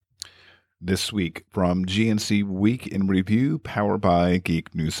this week from GNC Week in Review, powered by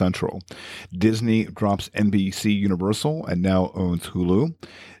Geek News Central. Disney drops NBC Universal and now owns Hulu.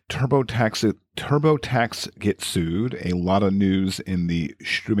 TurboTax gets sued. A lot of news in the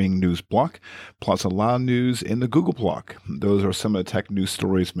streaming news block, plus a lot of news in the Google block. Those are some of the tech news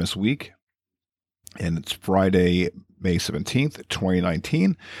stories from this week. And it's Friday, May 17th,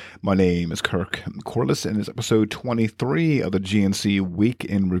 2019. My name is Kirk Corliss, and it's episode 23 of the GNC Week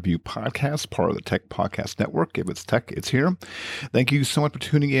in Review podcast, part of the Tech Podcast Network. If it's tech, it's here. Thank you so much for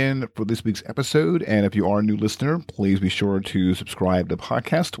tuning in for this week's episode. And if you are a new listener, please be sure to subscribe to the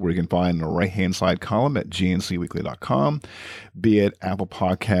podcast, where you can find the right-hand side column at gncweekly.com, be it Apple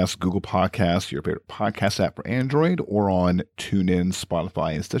Podcasts, Google Podcasts, your favorite podcast app for Android, or on TuneIn,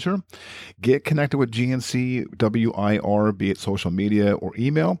 Spotify, and Stitcher. Get connected with GNCWIR, be it social media or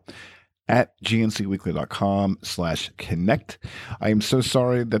email, at gncweekly.com/connect. I am so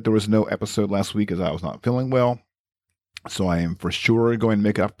sorry that there was no episode last week as I was not feeling well. So I am for sure going to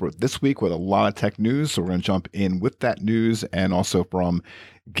make up for it this week with a lot of tech news. So we're going to jump in with that news, and also from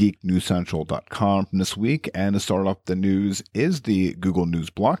geeknewscentral.com from this week. And to start off the news is the Google News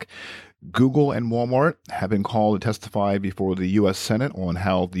block. Google and Walmart have been called to testify before the U.S. Senate on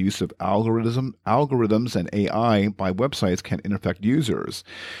how the use of algorithms and AI by websites can affect users.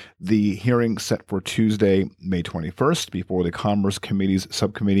 The hearing set for Tuesday, May 21st, before the Commerce Committee's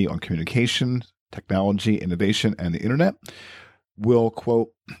Subcommittee on Communication, Technology, Innovation, and the Internet will,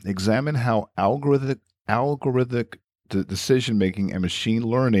 quote, examine how algorithmic decision-making and machine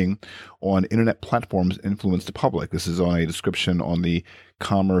learning on internet platforms influence the public. This is on a description on the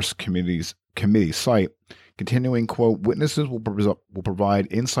Commerce Committee site. Continuing, quote, witnesses will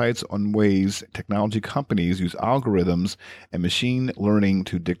provide insights on ways technology companies use algorithms and machine learning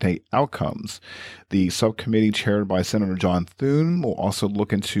to dictate outcomes. The subcommittee, chaired by Senator John Thune, will also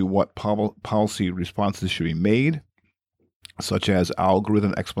look into what policy responses should be made, such as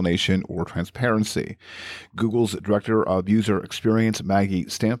algorithm explanation or transparency. Google's Director of User Experience, Maggie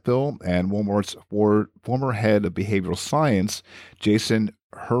Stanfill, and Walmart's former head of behavioral science, Jason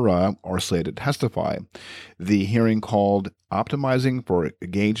Hura, are slated to testify. The hearing, called Optimizing for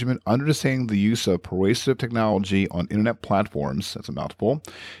Engagement, Understanding the Use of Pervasive Technology on Internet Platforms, that's a mouthful.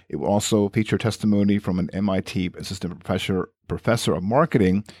 It will also feature testimony from an MIT assistant professor of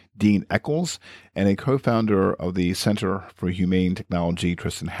marketing, Dean Eccles, and a co-founder of the Center for Humane Technology,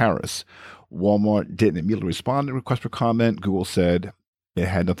 Tristan Harris. Walmart didn't immediately respond to the request for comment. Google said it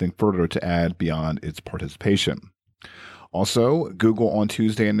had nothing further to add beyond its participation. Also, Google on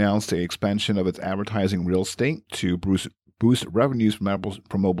Tuesday announced the expansion of its advertising real estate to boost revenues from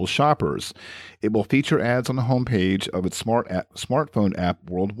mobile shoppers. It will feature ads on the homepage of its smartphone app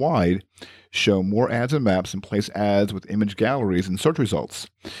worldwide, show more ads and maps, and place ads with image galleries and search results.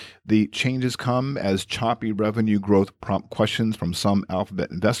 The changes come as choppy revenue growth prompt questions from some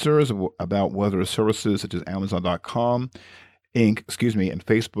Alphabet investors about whether services such as Amazon.com Inc., and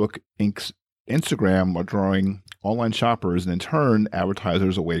Facebook Inc.'s Instagram are drawing online shoppers and, in turn,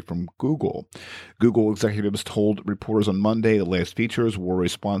 advertisers away from Google. Google executives told reporters on Monday the latest features were a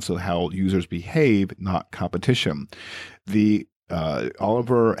response to how users behave, not competition. The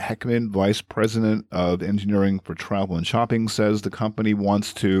Oliver Heckman, vice president of engineering for travel and shopping, says the company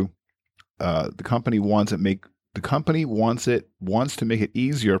wants to make it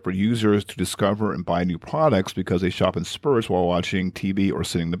easier for users to discover and buy new products because they shop in spurts while watching TV or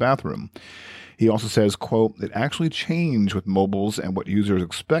sitting in the bathroom. He also says, quote, it actually changed with mobiles and what users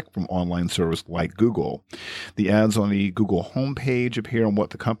expect from online service like Google. The ads on the Google homepage appear on what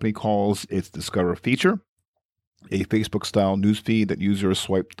the company calls its Discover feature, a Facebook-style newsfeed that users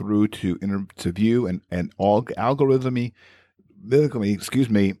swipe through to view and algorithmically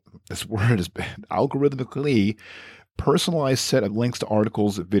personalized set of links to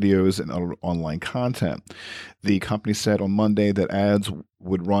articles, videos, and other online content. The company said on Monday that ads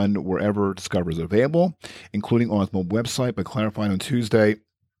would run wherever Discover is available, including on its mobile website, but clarified on Tuesday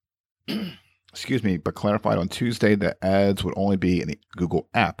that ads would only be in the Google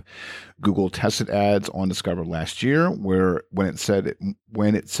app. Google tested ads on Discover last year, when it said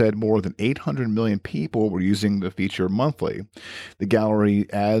more than 800 million people were using the feature monthly. The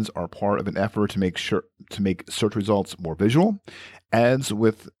gallery ads are part of an effort to make search results more visual. Ads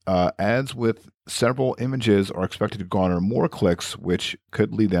with several images are expected to garner more clicks, which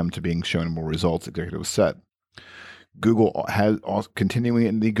could lead them to being shown more results, executives said. Google has, continuing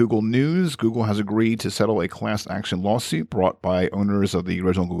in the Google news, Google has agreed to settle a class action lawsuit brought by owners of the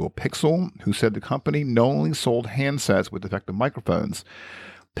original Google Pixel, who said the company not only sold handsets with defective microphones,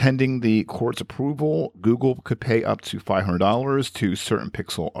 Pending the court's approval, Google could pay up to $500 to certain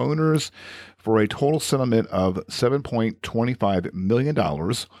Pixel owners for a total settlement of $7.25 million.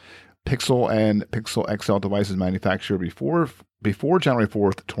 Pixel and Pixel XL devices manufactured before January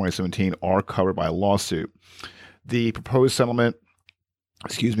 4th, 2017 are covered by a lawsuit. The proposed settlement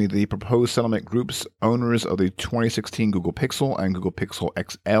groups owners of the 2016 Google Pixel and Google Pixel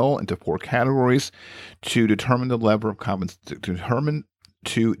XL into 4 categories to determine the level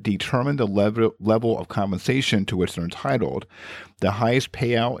of compensation to which they're entitled. The highest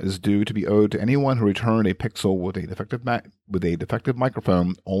payout is due to be owed to anyone who returned a Pixel with a defective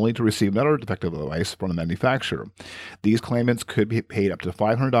microphone, only to receive another defective device from the manufacturer. These claimants could be paid up to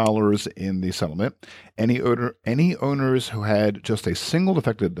 $500 in the settlement. Any owners who had just a single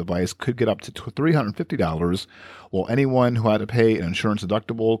defective device could get up to $350, while anyone who had to pay an insurance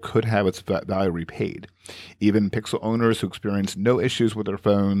deductible could have its value repaid. Even Pixel owners who experienced no issues with their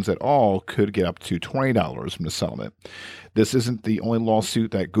phones at all could get up to $20 from the settlement. This isn't the only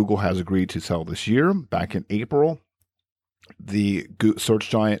lawsuit that Google has agreed to settle this year. Back in April, the search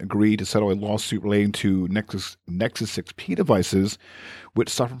giant agreed to settle a lawsuit relating to Nexus 6P devices, which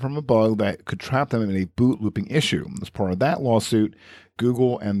suffered from a bug that could trap them in a boot looping issue. As part of that lawsuit,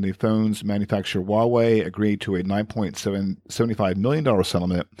 Google and the phone's manufacturer Huawei agreed to a $9.75 million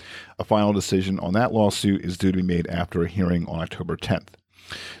settlement. A final decision on that lawsuit is due to be made after a hearing on October 10th.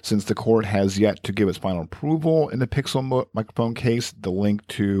 Since the court has yet to give its final approval in the Pixel microphone case, the link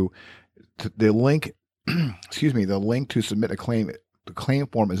to submit a claim. The claim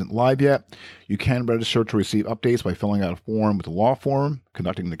form isn't live yet. You can register to receive updates by filling out a form with the law firm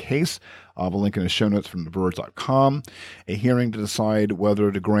conducting the case. I'll have a link in the show notes from TheVerge.com. A hearing to decide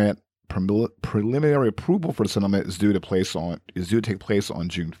whether to grant preliminary approval for the settlement is due to take place on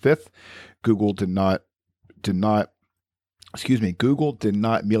June 5th. Google did not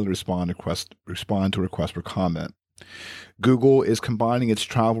immediately respond to request for comment. Google is combining its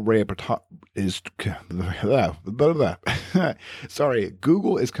travel-related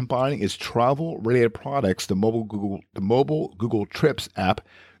products, the mobile Google Trips app,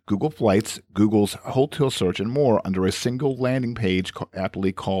 Google Flights, Google's hotel search, and more under a single landing page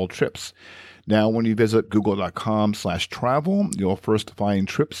aptly called Trips. Now, when you visit google.com/travel, you'll first find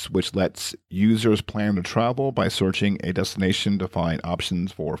Trips, which lets users plan their travel by searching a destination to find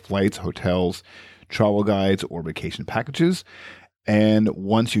options for flights, hotels, travel guides, or vacation packages. And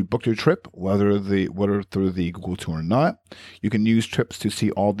once you book your trip, whether through the Google Tour or not, you can use Trips to see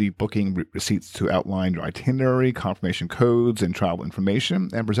all the booking receipts to outline your itinerary, confirmation codes, and travel information,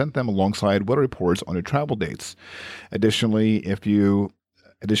 and present them alongside weather reports on your travel dates. Additionally, if you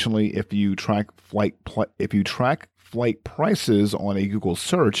track flight prices on a Google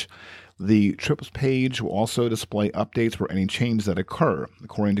search, the Trips page will also display updates for any changes that occur.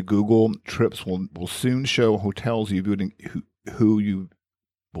 According to Google, Trips will soon show hotels you viewed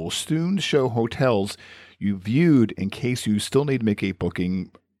in case you still need to make booking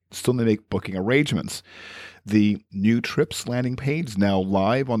arrangements. The new Trips landing page is now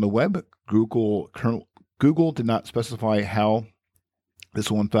live on the web. Google did not specify how this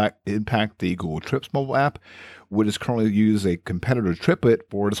will in fact impact the Google Trips mobile app, which is currently used as a competitor Triplet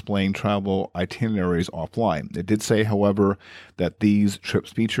for displaying travel itineraries offline. It did say, however, that these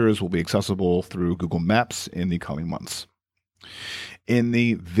Trips features will be accessible through Google Maps in the coming months. In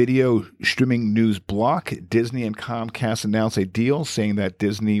the video streaming news block, Disney and Comcast announced a deal saying that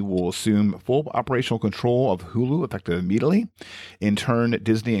Disney will assume full operational control of Hulu effective immediately. In turn,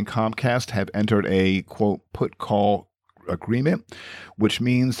 Disney and Comcast have entered a, quote, put-call agreement, which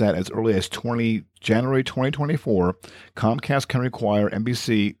means that as early as January 2024, Comcast can require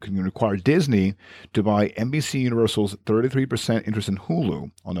Disney to buy NBC Universal's 33% interest in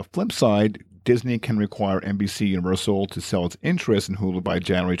Hulu. On the flip side, Disney can require NBC Universal to sell its interest in Hulu by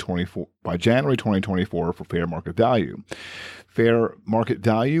January 2024 for fair market value. Fair market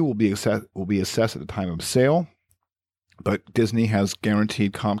value will be assessed at the time of sale, but Disney has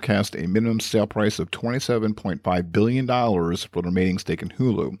guaranteed Comcast a minimum sale price of $27.5 billion for the remaining stake in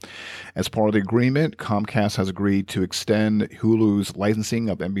Hulu. As part of the agreement, Comcast has agreed to extend Hulu's licensing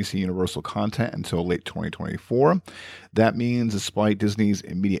of NBC Universal content until late 2024. That means, despite Disney's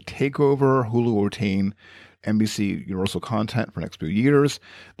immediate takeover, Hulu will retain NBC Universal content for the next few years.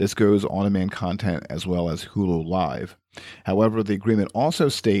 This goes on-demand content as well as Hulu Live. However, the agreement also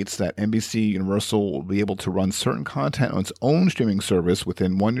states that NBC Universal will be able to run certain content on its own streaming service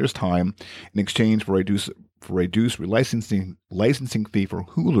within 1 year's time in exchange for reduced licensing fee for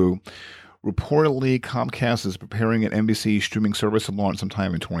Hulu. Reportedly, Comcast is preparing an NBC streaming service to launch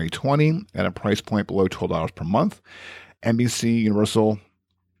sometime in 2020 at a price point below $12 per month. NBC Universal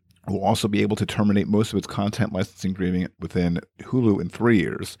will also be able to terminate most of its content licensing agreement within Hulu in 3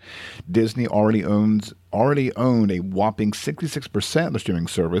 years. Disney already owned a whopping 66% of the streaming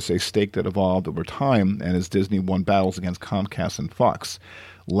service, a stake that evolved over time, and as Disney won battles against Comcast and Fox.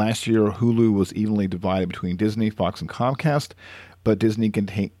 Last year, Hulu was evenly divided between Disney, Fox, and Comcast, but Disney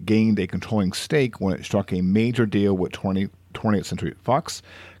gained a controlling stake when it struck a major deal with 20th Century Fox.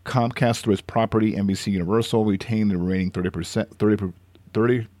 Comcast, through its property NBC Universal, retained the remaining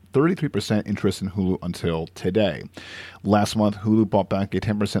 33% interest in Hulu until today. Last month, Hulu bought back a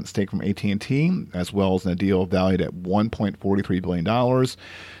 10% stake from AT&T, as well as in a deal valued at $1.43 billion,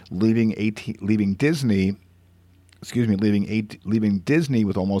 leaving Disney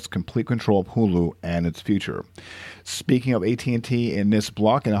with almost complete control of Hulu and its future. Speaking of AT&T in this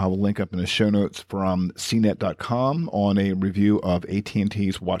block, and I'll have a link up in the show notes from CNET.com on a review of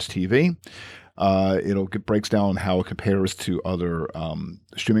AT&T's Watch TV. It breaks down how it compares to other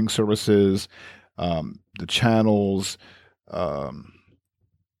streaming services, the channels,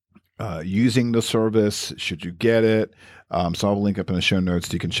 using the service, should you get it. So I'll link up in the show notes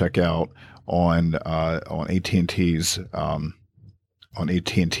so you can check out on AT&T's Watch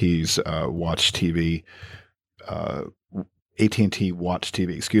TV, AT&T Watch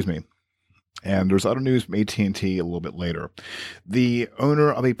TV, excuse me. And there's other news from AT&T a little bit later. The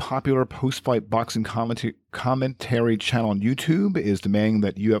owner of a popular post-fight boxing commentary channel on YouTube is demanding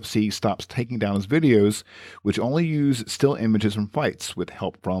that UFC stops taking down his videos, which only use still images from fights, with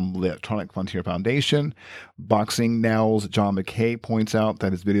help from the Electronic Frontier Foundation. Boxing Now's John McKay points out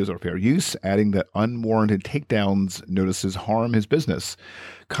that his videos are fair use, adding that unwarranted takedowns notices harm his business.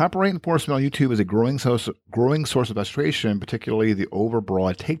 Copyright enforcement on YouTube is a growing source of frustration, particularly the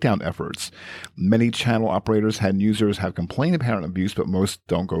overbroad takedown efforts. Many channel operators and users have complained of parent abuse, but most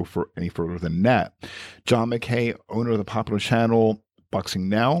don't go for any further than that. John McKay, owner of the popular channel Boxing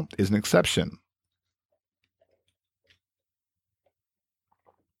Now, is an exception.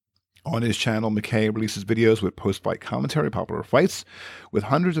 On his channel, McKay releases videos with post-fight commentary, popular fights. With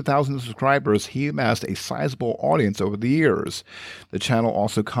hundreds of thousands of subscribers, he amassed a sizable audience over the years. The channel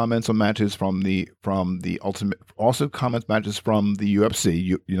also comments on matches from the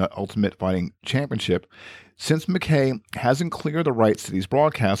UFC, Ultimate Fighting Championship. Since McKay hasn't cleared the rights to these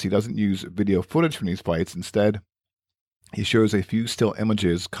broadcasts, he doesn't use video footage from these fights. Instead, he shows a few still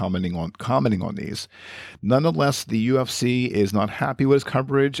images commenting on these. Nonetheless, the UFC is not happy with his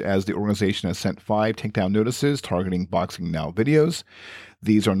coverage, as the organization has sent 5 takedown notices targeting Boxing Now videos.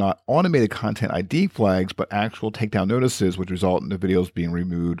 These are not automated content ID flags, but actual takedown notices, which result in the videos being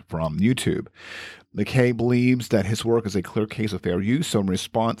removed from YouTube. McKay believes that his work is a clear case of fair use, so in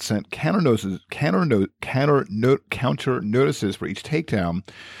response sent counter notices for each takedown.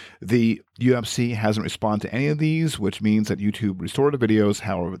 The UFC hasn't responded to any of these, which means that YouTube restored the videos.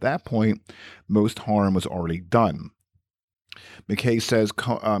 However, at that point, most harm was already done. McKay says,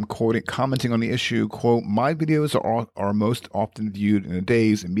 commenting on the issue, quote, "My videos are most often viewed in the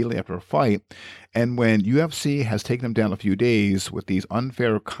days immediately after a fight, and when UFC has taken them down a few days with these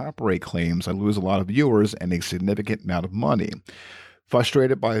unfair copyright claims, I lose a lot of viewers and a significant amount of money."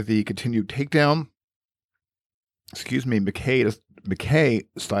 Frustrated by the continued takedown, McKay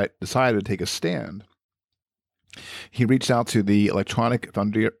decided to take a stand. He reached out to the Electronic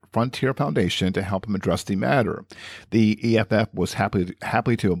Frontier Foundation to help him address the matter. The EFF was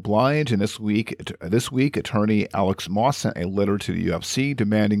happy to oblige, and this week, attorney Alex Moss sent a letter to the UFC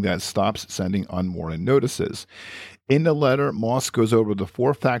demanding that it stops sending unwarranted notices. In the letter, Moss goes over the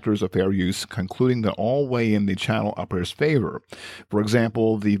 4 factors of fair use, concluding that all weigh in the channel operator's favor. For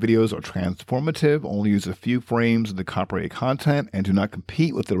example, the videos are transformative, only use a few frames of the copyrighted content, and do not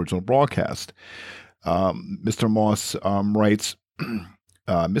compete with the original broadcast. Mr. Moss writes,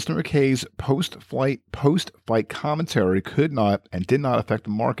 Mr. McKay's post-fight commentary could not and did not affect the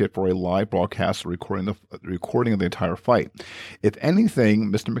market for a live broadcast or recording of the entire fight. If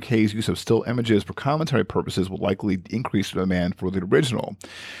anything, Mr. McKay's use of still images for commentary purposes will likely increase the demand for the original.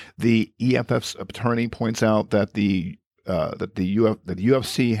 The EFF's attorney points out that the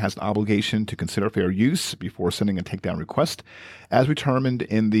UFC has an obligation to consider fair use before sending a takedown request, as determined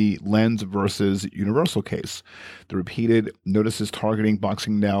in the Lens versus Universal case. The repeated notices targeting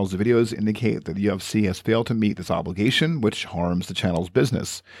Boxing Now's videos indicate that the UFC has failed to meet this obligation, which harms the channel's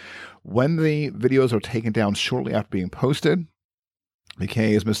business. When the videos are taken down shortly after being posted,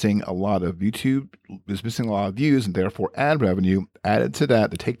 McKay is missing a lot of views and therefore ad revenue. Added to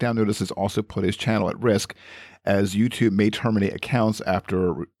that, the takedown notices also put his channel at risk, as YouTube may terminate accounts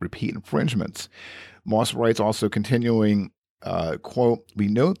after repeat infringements. Moss writes, also continuing, quote, we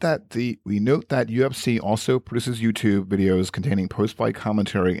note that UFC also produces YouTube videos containing post-fight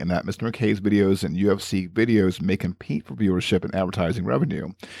commentary and that Mr. McKay's videos and UFC videos may compete for viewership and advertising revenue.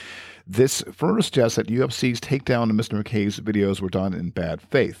 This further suggests that UFC's takedown of Mr. McKay's videos were done in bad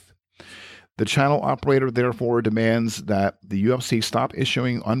faith. The channel operator therefore demands that the UFC stop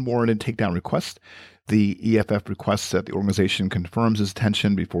issuing unwarranted takedown requests. The EFF requests that the organization confirms his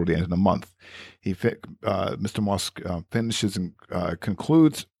intention before the end of the month. Mr. Moss finishes and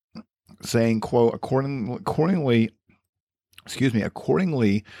concludes saying, quote, accordingly,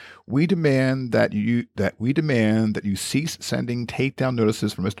 we demand that you cease sending takedown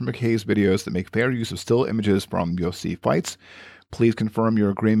notices for Mr. McKay's videos that make fair use of still images from UFC fights. Please confirm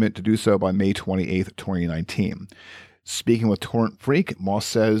your agreement to do so by May 28th, 2019. Speaking with Torrent Freak, Moss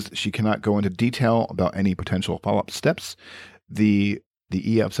says she cannot go into detail about any potential follow-up steps. The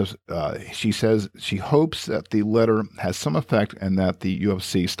EF she says she hopes that the letter has some effect and that the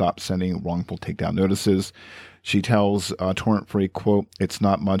UFC stops sending wrongful takedown notices. She tells Torrent Freak, quote, it's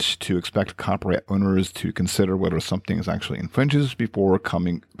not much to expect copyright owners to consider whether something is actually infringes before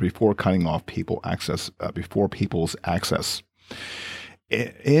cutting off people's access.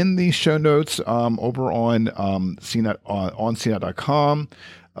 In the show notes over on CNET, on CNET.com,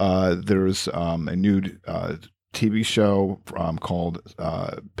 there's a new TV show called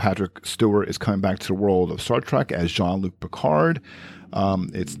Patrick Stewart is Coming Back to the World of Star Trek as Jean-Luc Picard.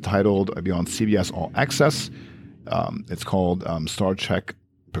 It's titled, it'll be on CBS All Access. It's called Star Trek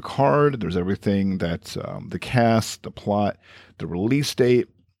Picard. There's everything that the cast, the plot, the release date,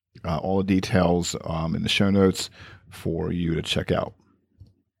 all the details in the show notes for you to check out.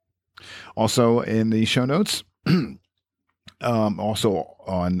 Also in the show notes, also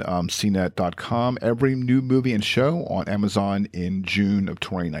on CNET.com, every new movie and show on Amazon in June of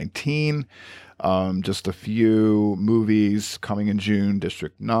 2019. Just a few movies coming in June: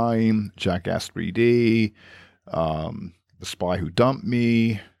 District 9, Jackass 3D, The Spy Who Dumped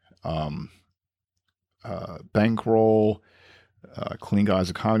Me, Bankroll, Clean Guys,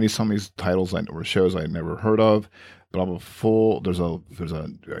 a Comedy. Some of these titles or shows I never heard of. But there's a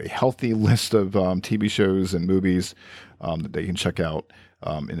healthy list of TV shows and movies that they can check out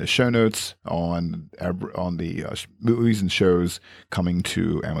in the show notes on the movies and shows coming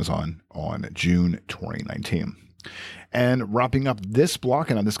to Amazon on June 2019. And wrapping up this block,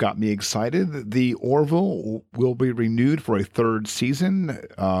 and this got me excited, the Orville will be renewed for a third season.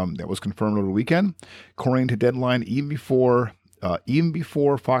 That was confirmed over the weekend, according to Deadline. Even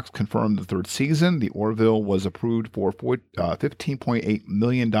before Fox confirmed the third season, The Orville was approved for $15.8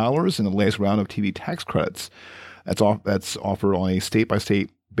 million in the latest round of TV tax credits. That's offered on a state-by-state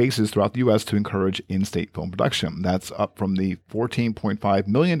basis throughout the U.S. to encourage in-state film production. That's up from the $14.5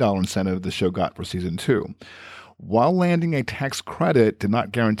 million incentive the show got for season 2. While landing a tax credit did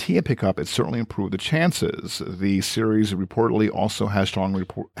not guarantee a pickup, it certainly improved the chances. The series reportedly also has strong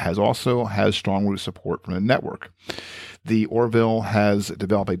support from the network. The Orville has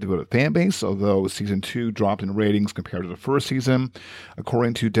developed a devoted fan base, although season 2 dropped in ratings compared to the first season.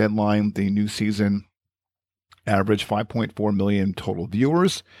 According to Deadline, the new season averaged 5.4 million total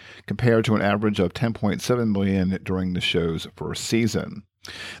viewers, compared to an average of 10.7 million during the show's first season.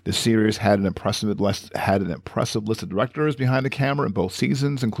 The series had an impressive list of directors behind the camera in both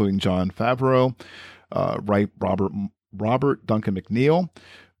seasons, including Jon Favreau, Robert Duncan McNeil,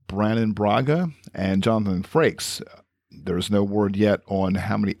 Brannon Braga, and Jonathan Frakes. There's no word yet on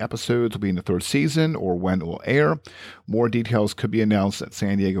how many episodes will be in the third season or when it will air. More details could be announced at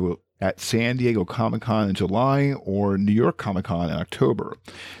San Diego Comic-Con in July or New York Comic-Con in October.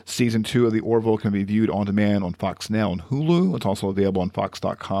 Season 2 of The Orville can be viewed on demand on Fox Now and Hulu. It's also available on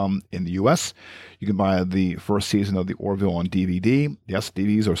Fox.com in the U.S. You can buy the first season of The Orville on DVD. Yes,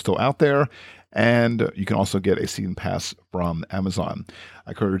 DVDs are still out there. And you can also get a season pass from Amazon.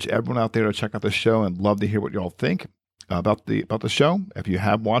 I encourage everyone out there to check out the show and love to hear what you all think about the show. If you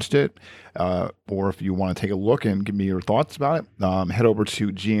have watched it, or if you want to take a look and give me your thoughts about it, head over to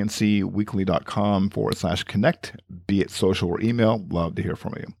gncweekly.com/connect, be it social or email. Love to hear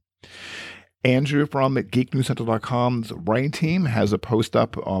from you. Andrew from GeekNewsCentral.com's writing team has a post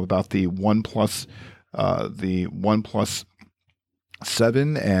up about the OnePlus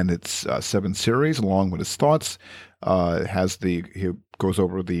 7 and its 7 series, along with his thoughts. He goes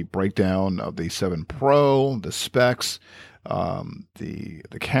over the breakdown of the 7 Pro, the specs, the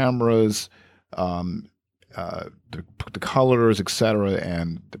cameras, the colors, etc.,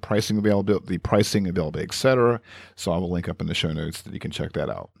 and the pricing availability, etc. So I will link up in the show notes that you can check that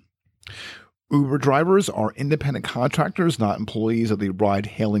out. Uber drivers are independent contractors, not employees of the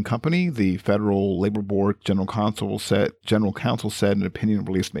ride-hailing company, the Federal Labor Board General Counsel said in an opinion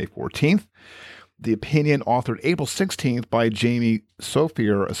released May 14th. The opinion, authored April 16th by Jamie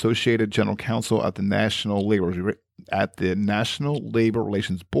Sophia, Associated General Counsel at the National Labor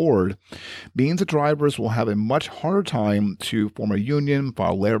Relations Board, means that drivers will have a much harder time to form a union,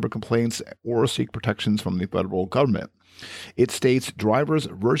 file labor complaints, or seek protections from the federal government. It states drivers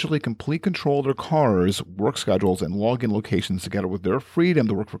virtually complete control of their cars, work schedules, and login locations together with their freedom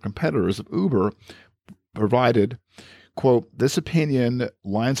to work for competitors of Uber, provided, quote, this opinion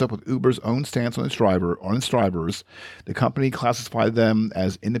lines up with Uber's own stance on its drivers. The company classified them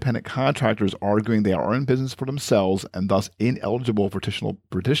as independent contractors, arguing they are in business for themselves and thus ineligible for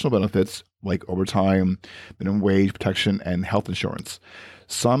traditional benefits like overtime, minimum wage protection, and health insurance.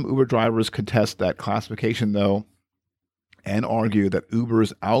 Some Uber drivers contest that classification, though, and argue that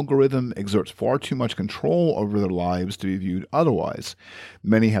Uber's algorithm exerts far too much control over their lives to be viewed otherwise.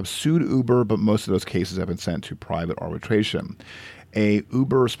 Many have sued Uber, but most of those cases have been sent to private arbitration. A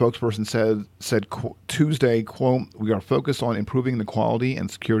Uber spokesperson said Tuesday, quote, we are focused on improving the quality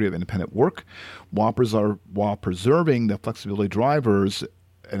and security of independent work while preserving the flexibility drivers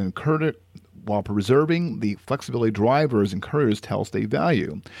couriers tells they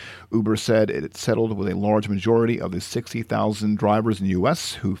value. Uber said it settled with a large majority of the 60,000 drivers in the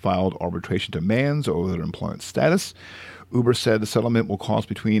U.S. who filed arbitration demands over their employment status. Uber said the settlement will cost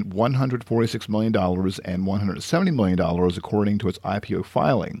between $146 million and $170 million, according to its IPO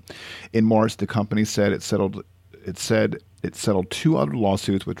filing. In March, the company said it settled two other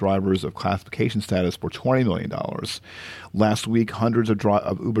lawsuits with drivers of classification status for $20 million. Last week, hundreds of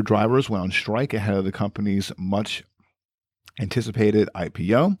Uber drivers went on strike ahead of the company's much anticipated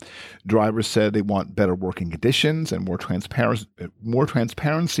IPO. Drivers said they want better working conditions and more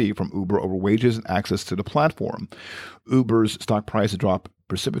transparency from Uber over wages and access to the platform. Uber's stock price has dropped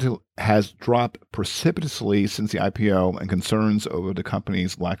precipitously since the IPO, and concerns over the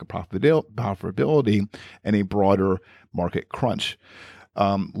company's lack of profitability and a broader market crunch.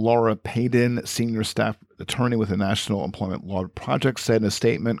 Laura Payden, senior staff attorney with the National Employment Law Project, said in a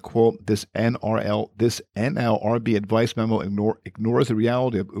statement, quote, this NLRB advice memo ignores the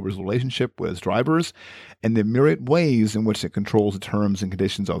reality of Uber's relationship with its drivers and the myriad ways in which it controls the terms and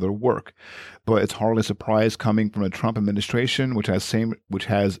conditions of their work. But it's hardly a surprise coming from a Trump administration, which has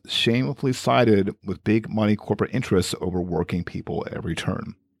shamefully sided with big money corporate interests over working people at every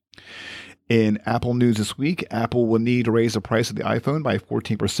turn. In Apple news this week, Apple will need to raise the price of the iPhone by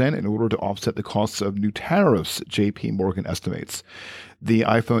 14% in order to offset the costs of new tariffs, JP Morgan estimates. The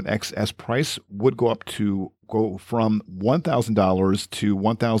iPhone XS price would go from $1,000 to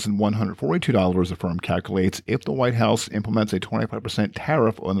 $1,142, the firm calculates, if the White House implements a 25%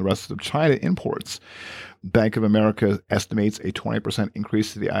 tariff on the rest of China imports. Bank of America estimates a 20%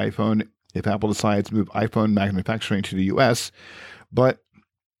 increase to the iPhone if Apple decides to move iPhone manufacturing to the U.S., but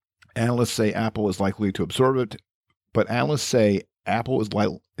analysts say Apple is likely to absorb it.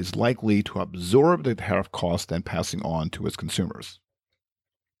 Is likely to absorb the tariff cost and passing on to its consumers.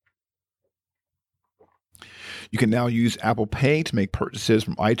 You can now use Apple Pay to make purchases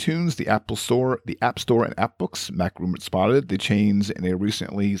from iTunes, the App Store, and AppBooks. MacRumors spotted the change in a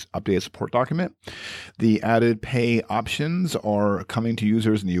recently updated support document. The added pay options are coming to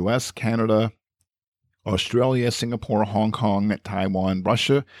users in the U.S., Canada, Australia, Singapore, Hong Kong, Taiwan,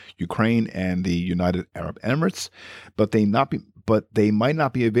 Russia, Ukraine, and the United Arab Emirates, but they might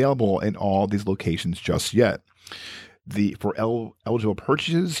not be available in all these locations just yet. For eligible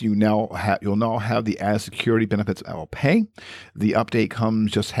purchases, you'll now have the added security benefits of Apple Pay. The update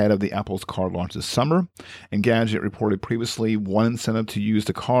comes just ahead of the Apple's card launch this summer. Engadget reported previously one incentive to use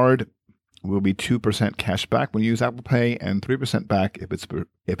the card will be 2% cash back when you use Apple Pay, and 3% back if it's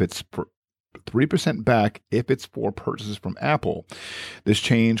 3% back if it's for purchases from Apple. This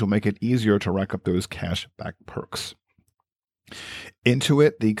change will make it easier to rack up those cash back perks.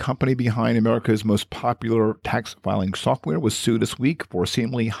 Intuit, the company behind America's most popular tax filing software, was sued this week for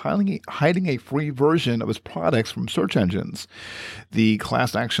seemingly hiding a free version of its products from search engines. The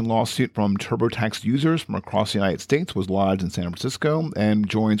class action lawsuit from TurboTax users from across the United States was lodged in San Francisco and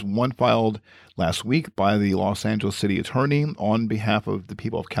joins one filed last week by the Los Angeles City Attorney on behalf of the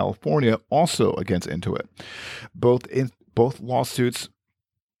people of California, also against Intuit. Both lawsuits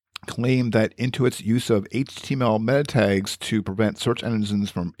claimed that Intuit's use of HTML meta tags to prevent search engines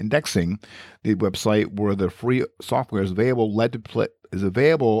from indexing the website where the free software is available led to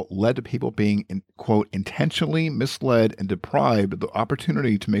people being, quote, intentionally misled and deprived of the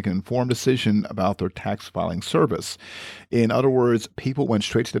opportunity to make an informed decision about their tax filing service. In other words, people went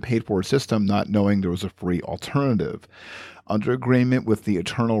straight to the paid-for system not knowing there was a free alternative. Under agreement with the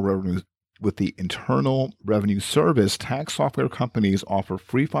Internal Revenue Service, tax software companies offer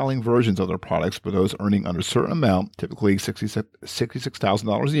free filing versions of their products for those earning under a certain amount, typically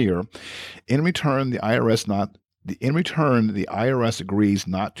 $66,000 a year. In return, the IRS agrees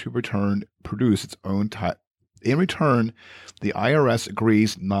not to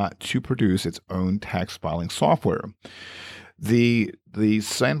produce its own tax filing software. The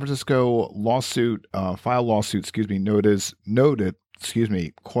San Francisco lawsuit, noted,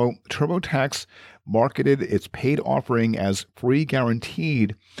 quote, TurboTax marketed its paid offering as free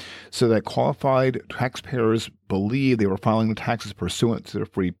guaranteed so that qualified taxpayers believed they were filing the taxes pursuant to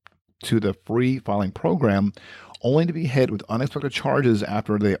the free filing program, only to be hit with unexpected charges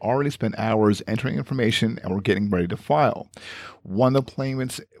after they already spent hours entering information and were getting ready to file. One of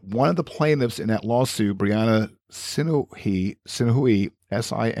the plaintiffs in that lawsuit, Brianna Sinohui, Sinohui,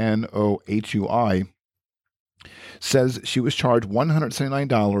 says she was charged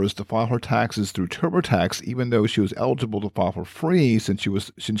 $179 to file her taxes through TurboTax, even though she was eligible to file for free since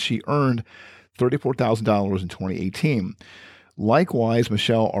she earned $34,000 in 2018. Likewise,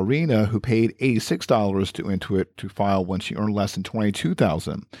 Michelle Arena, who paid $86 to Intuit to file when she earned less than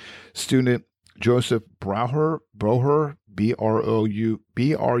 $22,000. Student Joseph Brougher, Brougher,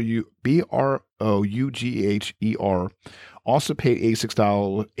 also paid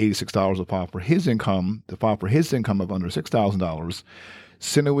 $86 to file for his income of under $6,000.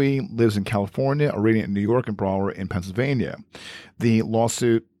 Sinoui lives in California, Arena in New York, and Brougher in Pennsylvania. The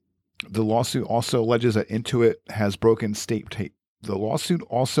lawsuit also alleges that Intuit has broken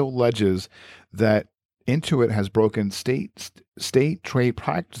state trade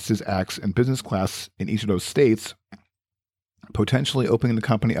practices acts and business class in each of those states, potentially opening the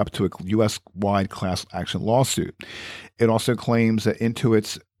company up to a U.S.-wide class action lawsuit. It also claims that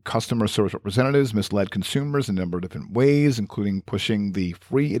Intuit's customer service representatives misled consumers in a number of different ways, including pushing the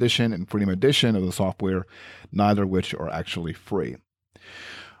free edition and freedom edition of the software, neither of which are actually free.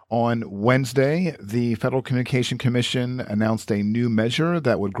 On Wednesday, the Federal Communication Commission announced a new measure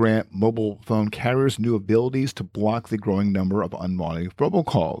that would grant mobile phone carriers new abilities to block the growing number of unwanted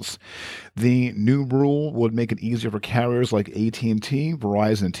robocalls. The new rule would make it easier for carriers like AT&T,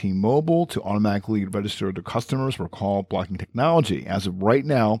 Verizon, and T-Mobile to automatically register their customers for call blocking technology. As of right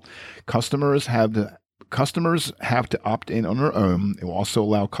now, customers have to opt in on their own. It will also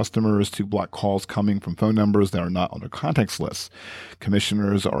allow customers to block calls coming from phone numbers that are not on their contacts list.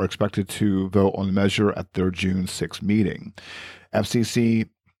 Commissioners are expected to vote on the measure at their June 6 meeting. FCC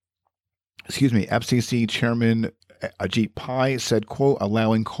Chairman Ajit Pai said, quote,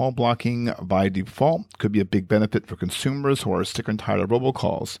 allowing call blocking by default could be a big benefit for consumers who are sick and tired of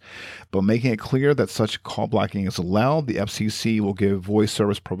robocalls. But making it clear that such call blocking is allowed, the FCC will give voice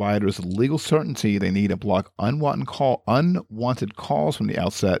service providers the legal certainty they need to block unwanted calls from the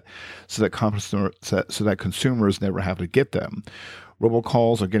outset so that consumers never have to get them.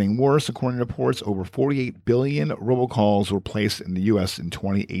 Robocalls are getting worse. According to reports, over 48 billion robocalls were placed in the U.S. in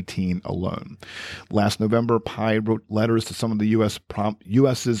 2018 alone. Last November, Pai wrote letters to some of the U.S.'s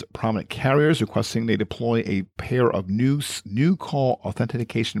prominent carriers requesting they deploy a pair of new call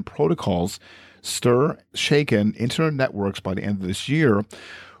authentication protocols, STIR/SHAKEN internet networks by the end of this year.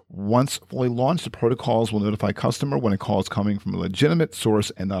 Once fully launched, the protocols will notify customer when a call is coming from a legitimate source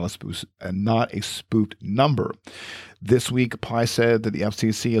and not a spoofed number. This week, Pai said that the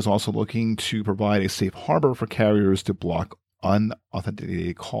FCC is also looking to provide a safe harbor for carriers to block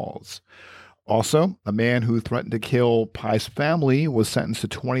unauthenticated calls. Also, a man who threatened to kill Pai's family was sentenced to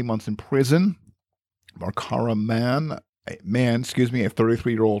 20 months in prison. Markara Man, a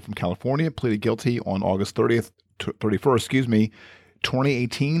 33-year-old from California, pleaded guilty on August 31st,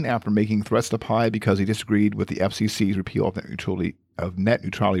 2018, after making threats to Pai because he disagreed with the FCC's repeal of net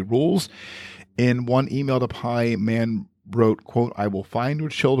neutrality rules. In one email to Pai, Man wrote, quote, I will find your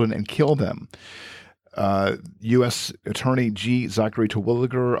children and kill them. U.S. Attorney G. Zachary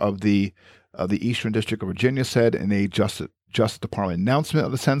Terwilliger of the Eastern District of Virginia said in a Justice Department announcement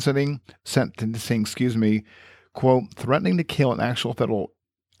of the sentencing, quote, threatening to kill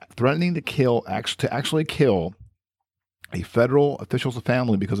a federal official's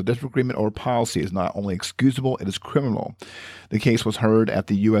family because of disagreement or policy is not only excusable, it is criminal. The case was heard at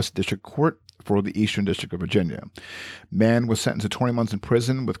the U.S. District Court for the Eastern District of Virginia. Man was sentenced to 20 months in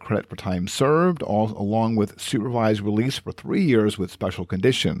prison with credit for time served, along with supervised release for 3 years with special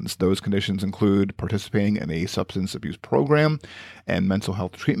conditions. Those conditions include participating in a substance abuse program and mental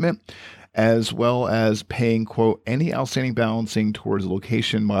health treatment, as well as paying, quote, any outstanding balancing towards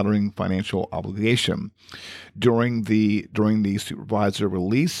location monitoring financial obligation. During the supervisor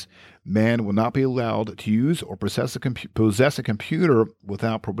release, man will not be allowed to use or possess a computer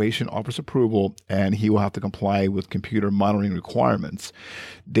without probation office approval, and he will have to comply with computer monitoring requirements.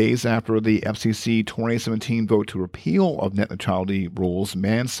 Days after the FCC 2017 vote to repeal of net neutrality rules,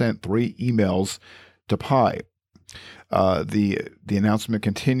 man sent 3 emails to Pai. The announcement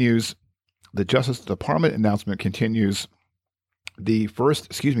continues. The Justice Department announcement continues. The first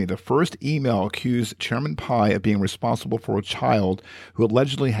email accused Chairman Pai of being responsible for a child who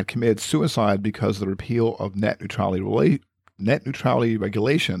allegedly had committed suicide because of the repeal of net neutrality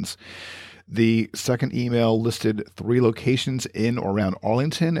regulations. The second email listed 3 locations in or around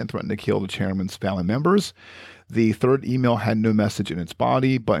Arlington and threatened to kill the chairman's family members. The third email had no message in its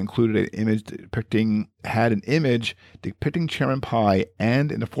body, but included an image depicting Chairman Pai,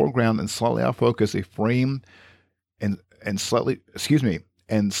 and in the foreground and slightly out of focus a frame and slightly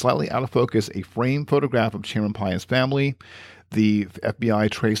out of focus a framed photograph of Chairman Pai and his family. The FBI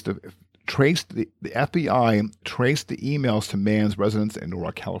traced the emails to man's residence in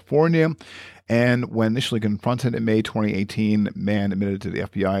Norwalk, California, and when initially confronted in May 2018, man admitted to the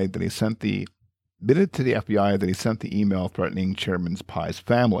FBI that he sent the email threatening Chairman Pai's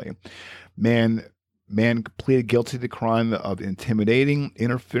family. Man pleaded guilty to the crime of intimidating,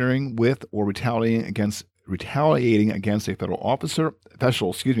 interfering with, or retaliating against a federal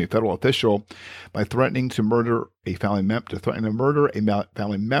official by threatening to murder a family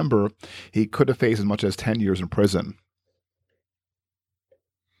member. He could have faced as much as 10 years in prison.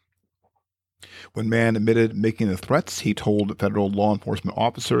 When man admitted making the threats, he told federal law enforcement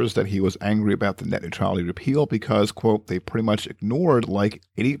officers that he was angry about the net neutrality repeal because, quote, they pretty much ignored, like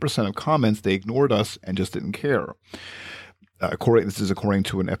 80% of comments, they ignored us and just didn't care. This is according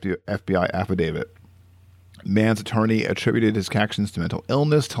to an FBI affidavit. Man's attorney attributed his actions to mental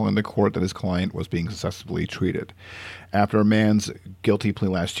illness, telling the court that his client was being successfully treated. After Man's guilty plea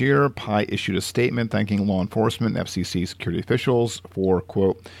last year, Pai issued a statement thanking law enforcement and FCC security officials for,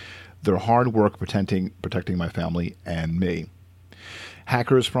 quote, their hard work protecting my family and me.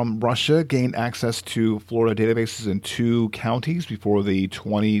 Hackers from Russia gained access to Florida databases in 2 counties before the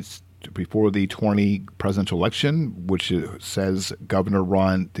 2020 presidential election, which says Governor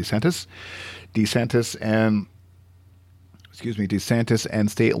Ron DeSantis and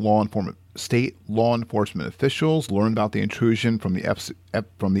state law enforcement officials learned about the intrusion from the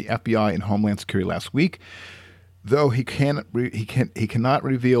FBI and Homeland Security last week. Though he cannot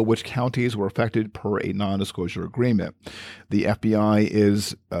reveal which counties were affected per a non-disclosure agreement. The FBI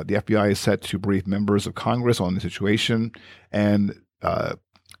is set to brief members of Congress on the situation, and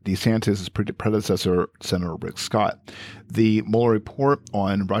DeSantis' predecessor, Senator Rick Scott. The Mueller report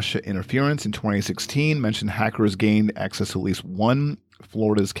on Russia interference in 2016 mentioned hackers gained access to at least one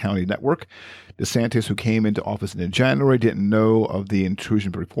Florida's county network. DeSantis, who came into office in January, didn't know of the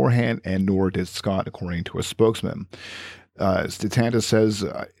intrusion beforehand, and nor did Scott, according to a spokesman.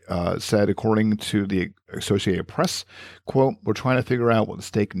 DeSantis said, according to the Associated Press, quote, we're trying to figure out what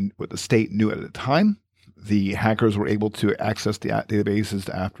the state knew at the time. The hackers were able to access the databases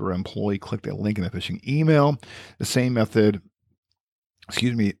after an employee clicked a link in a phishing email. The same method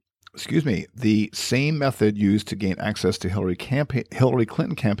used to gain access to Hillary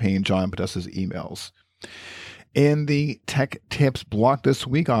Clinton campaign John Podesta's emails. In the Tech Tips block this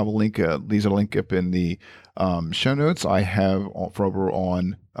week, I have a link. These are linked up in the show notes. I have over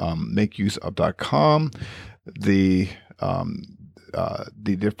on makeuseof.com the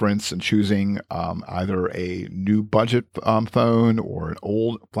difference in choosing either a new budget phone or an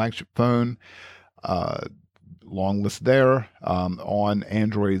old flagship phone. Long list there. On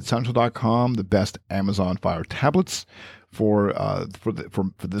AndroidCentral.com, the best Amazon Fire tablets for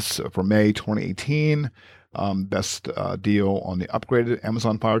May 2018. Best deal on the upgraded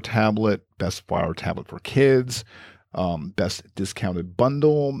Amazon Fire tablet. Best Fire tablet for kids. Best discounted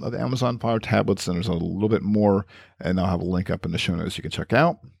bundle of Amazon Fire tablets, and there's a little bit more, and I'll have a link up in the show notes you can check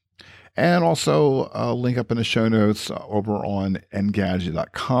out. And also a link up in the show notes over on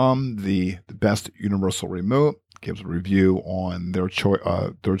Engadget.com, the best universal remote, gives a review on their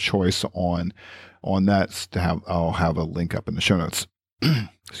choice on that. I'll have a link up in the show notes.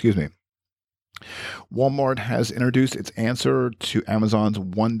 Excuse me. Walmart has introduced its answer to Amazon's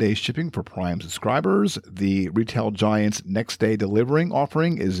one-day shipping for Prime subscribers. The retail giant's next-day delivering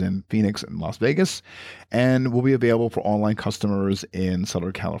offering is in Phoenix and Las Vegas and will be available for online customers in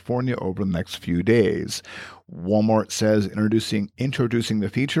Southern California over the next few days. Walmart says introducing the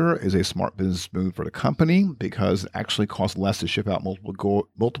feature is a smart business move for the company because it actually costs less to ship out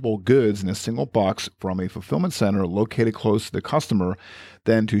multiple goods in a single box from a fulfillment center located close to the customer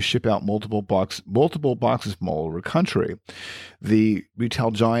than to ship out multiple boxes from all over the country. The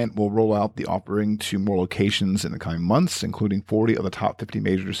retail giant will roll out the offering to more locations in the coming months, including 40 of the top 50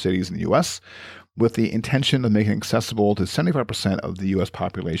 major cities in the U.S., with the intention of making it accessible to 75% of the U.S.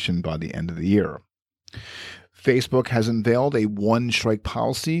 population by the end of the year. Facebook has unveiled a one-strike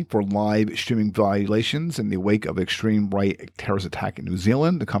policy for live streaming violations in the wake of the extreme right terrorist attack in New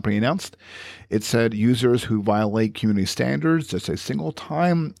Zealand, the company announced. It said users who violate community standards just a single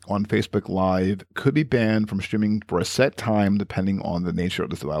time on Facebook Live could be banned from streaming for a set time depending on the nature of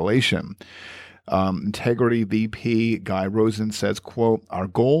this violation. Integrity VP Guy Rosen says, quote, "Our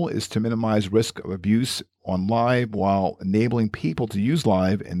goal is to minimize risk of abuse on Live while enabling people to use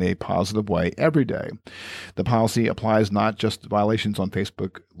Live in a positive way every day. The policy applies not just to violations on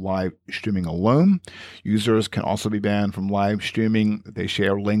Facebook Live streaming alone. Users can also be banned from live streaming if they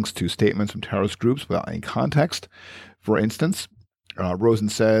share links to statements from terrorist groups without any context. For instance, Rosen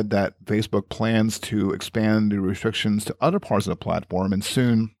said that Facebook plans to expand the restrictions to other parts of the platform, and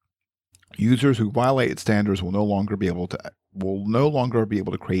soon users who violate its standards will no longer be able to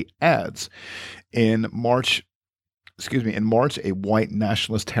create ads. In March, a white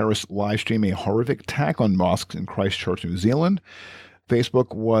nationalist terrorist live streamed a horrific attack on mosques in Christchurch, New Zealand.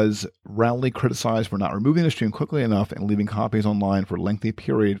 Facebook was roundly criticized for not removing the stream quickly enough and leaving copies online for a lengthy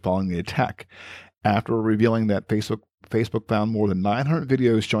period following the attack. After revealing that Facebook found more than 900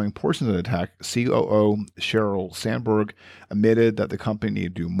 videos showing portions of the attack, COO Sheryl Sandberg admitted that the company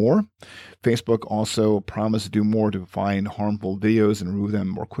needed to do more. Facebook also promised to do more to find harmful videos and remove them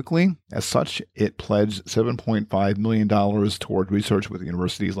more quickly. As such, it pledged $7.5 million toward research with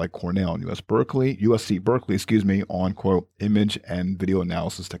universities like Cornell and USC Berkeley, on, quote, image and video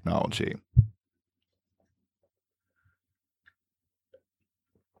analysis technology.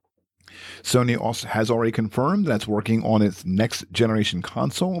 Sony also has already confirmed that it's working on its next generation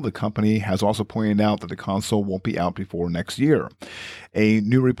console. The company has also pointed out that the console won't be out before next year. A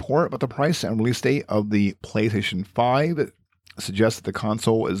new report about the price and release date of the PlayStation 5 suggests that the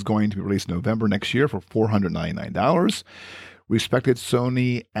console is going to be released November next year for $499. Respected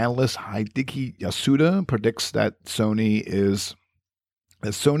Sony analyst Hideki Yasuda predicts that Sony is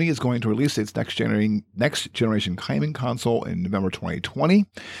going to release its next generation gaming console in November 2020.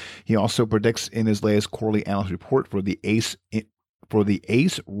 He also predicts in his latest quarterly analyst report for the Ace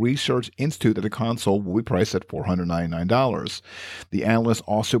Research Institute that the console will be priced at $499. The analyst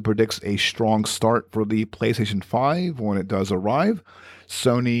also predicts a strong start for the PlayStation 5 when it does arrive.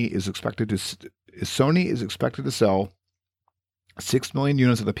 Sony is expected to sell 6 million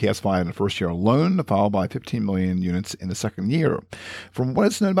units of the PS5 in the first year alone, followed by 15 million units in the second year. From what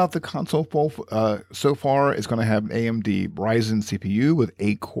is known about the console so far, it's going to have an AMD Ryzen CPU with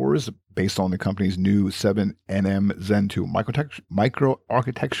 8 cores based on the company's new 7nm Zen 2 micro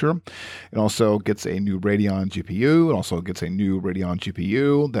architecture. It also gets a new Radeon GPU. It also gets a new Radeon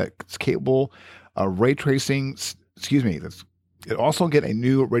GPU that's capable of ray tracing. It also get a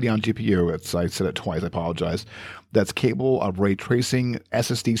new Radeon GPU. I said it twice, I apologize. That's capable of ray tracing,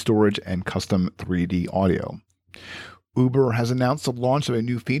 SSD storage, and custom 3D audio. Uber has announced the launch of a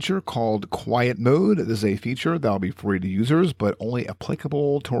new feature called Quiet Mode. This is a feature that will be free to users, but only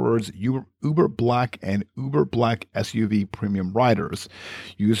applicable towards Uber Black and Uber Black SUV premium riders.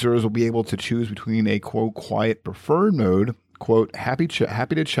 Users will be able to choose between a, quote, quiet preferred mode, quote, happy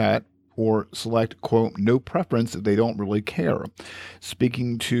to chat, or select, quote, no preference if they don't really care.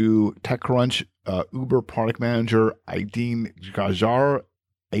 Speaking to TechCrunch, Uber product manager Aidin Gajjar,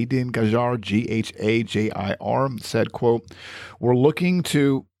 G-H-A-J-I-R, said, quote, we're looking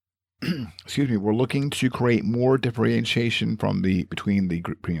to create more differentiation between the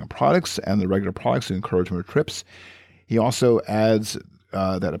premium products and the regular products to encourage more trips. He also adds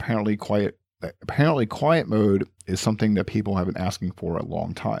that apparently quiet mode is something that people have been asking for a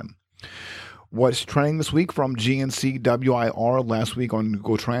long time. What's trending this week from GNCWIR last week on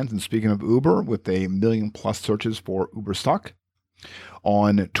Google Trends, and speaking of Uber, with 1 million+ searches for Uber stock.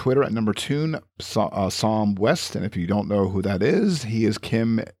 On Twitter at number 2, Sam West, and if you don't know who that is, he is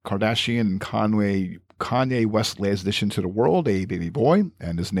Kim Kardashian and Kanye West's latest addition to the world, a baby boy,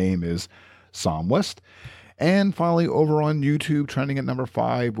 and his name is Sam West. And finally, over on YouTube, trending at number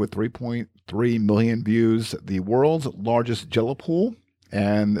 5 with 3.3 3 million views. The world's largest Jello pool.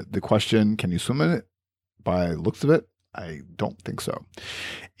 And the question, can you swim in it? By the looks of it, I don't think so.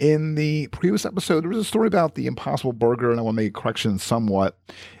 In the previous episode, there was a story about the Impossible Burger, and I want to make a correction somewhat.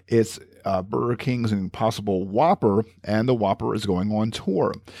 It's Burger King's Impossible Whopper, and the Whopper is going on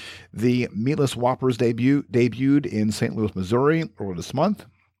tour. The Meatless Whoppers debuted in St. Louis, Missouri earlier this month.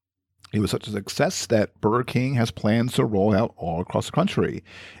 It was such a success that Burger King has plans to roll out all across the country.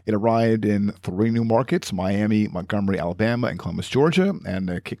 It arrived in 3 new markets, Miami, Montgomery, Alabama, and Columbus, Georgia. And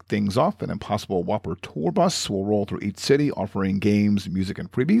to kick things off, an Impossible Whopper tour bus will roll through each city, offering games, music, and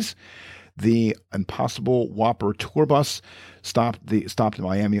freebies. The Impossible Whopper tour bus stopped in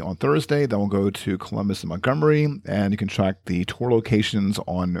Miami on Thursday. Then we'll go to Columbus and Montgomery, and you can track the tour locations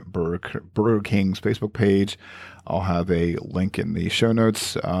on Burger King's Facebook page. I'll have a link in the show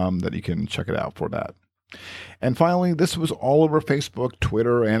notes that you can check it out for that. And finally, this was all over Facebook,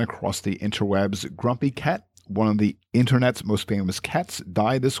 Twitter, and across the interwebs. Grumpy Cat, one of the internet's most famous cats,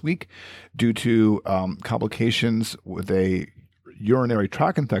 died this week due to complications with a urinary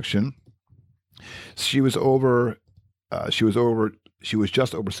tract infection. She was just over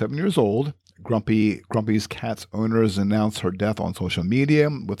 7 years old. Grumpy's cat's owners announced her death on social media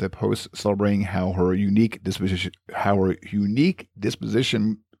with a post celebrating how her unique disposition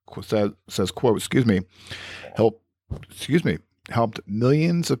says quote, helped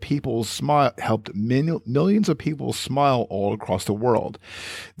millions of people smile all across the world.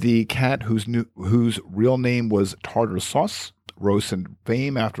 The cat, whose real name was Tartar Sauce, rose to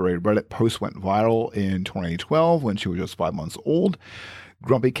fame after a Reddit post went viral in 2012 when she was just 5 months old.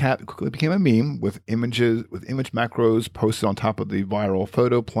 Grumpy Cat quickly became a meme with image macros posted on top of the viral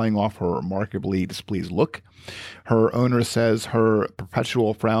photo, playing off her remarkably displeased look. Her owner says her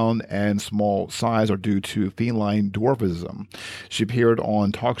perpetual frown and small size are due to feline dwarfism. She appeared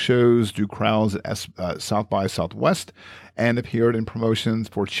on talk shows, drew crowds at South by Southwest, and appeared in promotions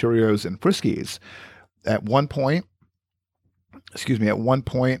for Cheerios and Friskies. At one point,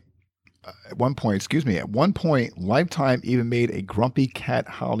 Lifetime even made a Grumpy Cat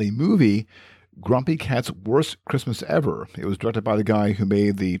holiday movie, Grumpy Cat's Worst Christmas Ever. It was directed by the guy who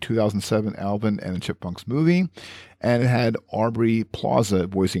made the 2007 Alvin and the Chipmunks movie, and it had Aubrey Plaza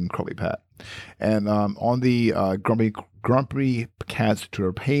voicing Grumpy Cat. And on the Grumpy Cat's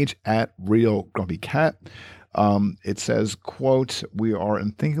Twitter page, at Real Grumpy Cat, it says, quote, "We are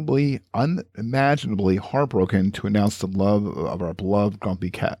unthinkably, unimaginably heartbroken to announce the love of our beloved Grumpy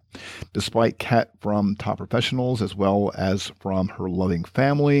Cat. Despite Cat from top professionals as well as from her loving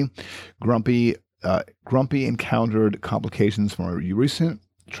family, Grumpy encountered complications from a recent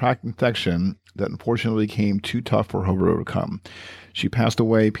tract infection that unfortunately became too tough for her to overcome. She passed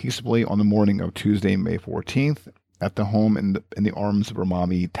away peacefully on the morning of Tuesday, May 14th. At the home in the arms of her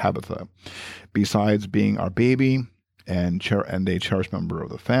mommy, Tabitha. Besides being our baby and a cherished member of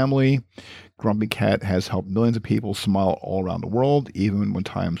the family, Grumpy Cat has helped millions of people smile all around the world, even when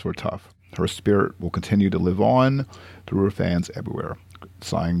times were tough. Her spirit will continue to live on through her fans everywhere."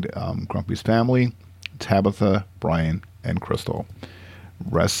 Signed, Grumpy's family, Tabitha, Brian, and Crystal.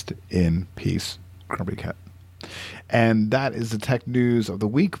 Rest in peace, Grumpy Cat. And that is the tech news of the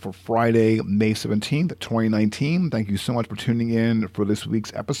week for Friday, May 17th, 2019. Thank you so much for tuning in for this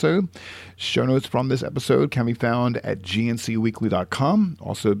week's episode. Show notes from this episode can be found at gncweekly.com.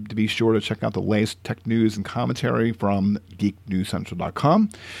 Also, to be sure to check out the latest tech news and commentary from geeknewscentral.com.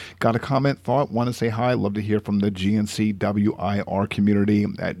 Got a comment, thought, want to say hi? Love to hear from the GNC WIR community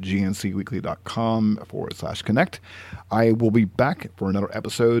at gncweekly.com/connect. I will be back for another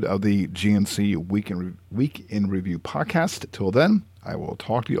episode of the GNC Week in Review podcast. Till then, I will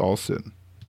talk to you all soon.